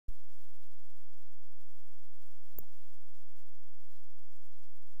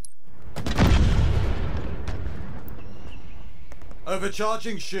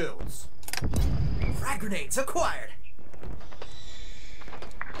Overcharging shields. Frag grenades acquired.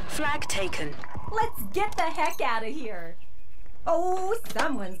 Flag taken. Let's get the heck out of here. Oh,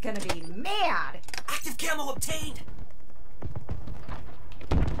 someone's gonna be mad. Active camo obtained.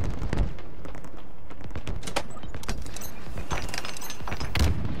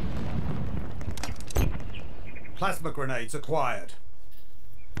 Plasma grenades acquired.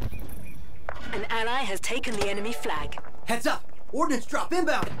 An ally has taken the enemy flag. Heads up! Ordnance drop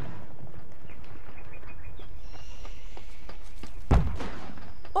inbound!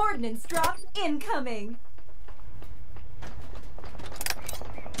 Ordnance drop incoming.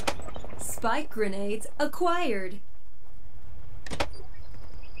 Spike grenades acquired.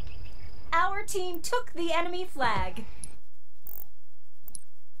 Our team took the enemy flag.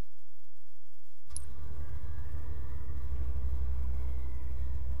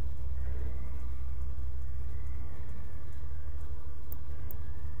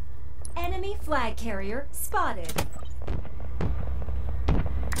 Enemy flag carrier spotted.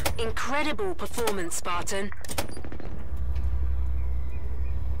 Incredible performance, Spartan.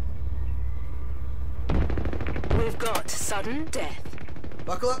 We've got sudden death.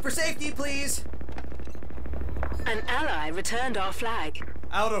 Buckle up for safety, please. An ally returned our flag.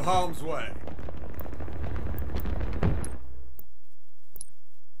 Out of harm's way.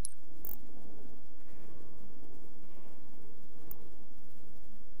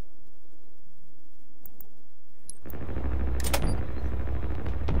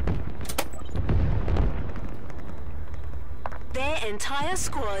 Their entire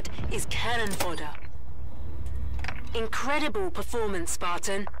squad is cannon fodder. Incredible performance,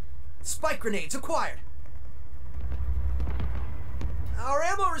 Spartan. Spike grenades acquired. Our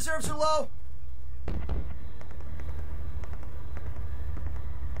ammo reserves are low.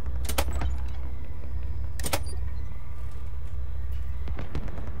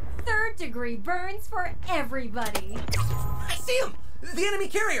 Third-degree burns for everybody. I see him! The enemy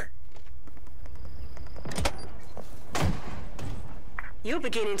carrier! You're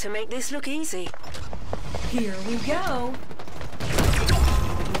beginning to make this look easy. Here we go.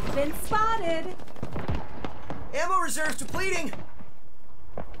 We've been spotted. Ammo reserves depleting.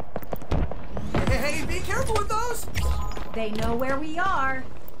 Hey, be careful with those! They know where we are.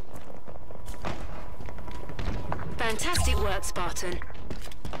 Fantastic work, Spartan.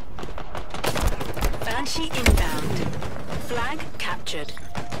 Banshee inbound. Flag captured.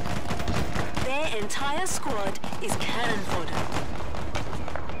 Their entire squad is cannon fodder.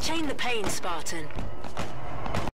 Chain the pain, Spartan.